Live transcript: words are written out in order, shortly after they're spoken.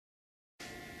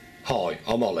Hi,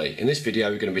 I'm Ollie. In this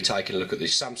video we're going to be taking a look at the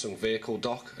Samsung vehicle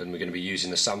dock, and we're going to be using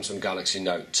the Samsung Galaxy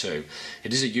Note 2.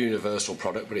 It is a universal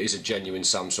product, but it is a genuine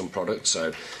Samsung product,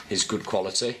 so it's good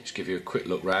quality. Just give you a quick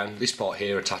look round. This part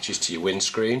here attaches to your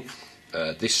windscreen.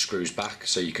 This screws back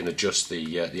so you can adjust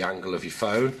the angle of your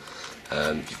phone.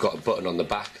 You've got a button on the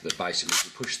back that basically, if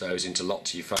you push those into lock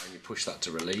to your phone, you push that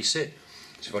to release it.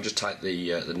 So if I just take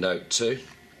the Note 2,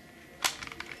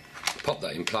 pop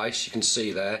that in place, you can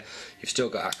see there you've still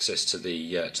got access to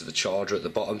the charger at the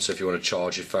bottom, so if you want to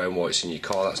charge your phone while it's in your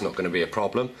car, that's not going to be a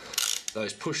problem.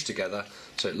 Those push together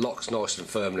so it locks nice and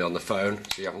firmly on the phone,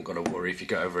 so you haven't got to worry if you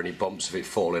get over any bumps of it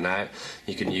falling out.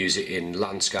 You can use it in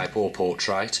landscape or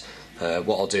portrait.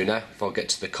 What I'll do now, if I get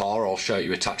to the car, I'll show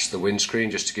you attached to the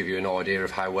windscreen just to give you an idea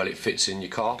of how well it fits in your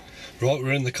car. Right,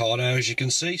 we're in the car now, as you can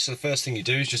see. So the first thing you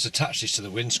do is just attach this to the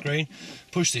windscreen,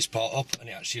 push this part up, and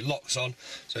it actually locks on,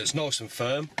 so it's nice and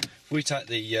firm. If we take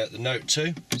the Note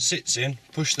 2, it sits in,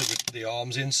 push the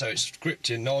arms in so it's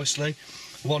gripped in nicely.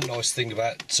 One nice thing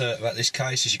about this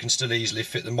case is you can still easily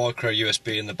fit the micro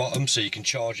USB in the bottom, so you can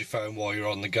charge your phone while you're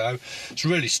on the go. It's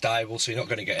really stable, so you're not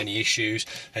going to get any issues,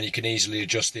 and you can easily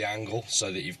adjust the angle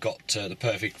so that you've got the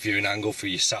perfect viewing angle for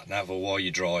your sat nav or while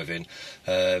you're driving.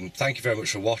 Thank you very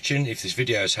much for watching. If this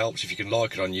video has helped, if you can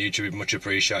like it on YouTube, it'd be much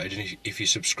appreciated, and if you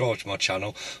subscribe to my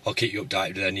channel, I'll keep you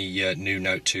updated with any new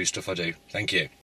Note 2 stuff I do. Thank you.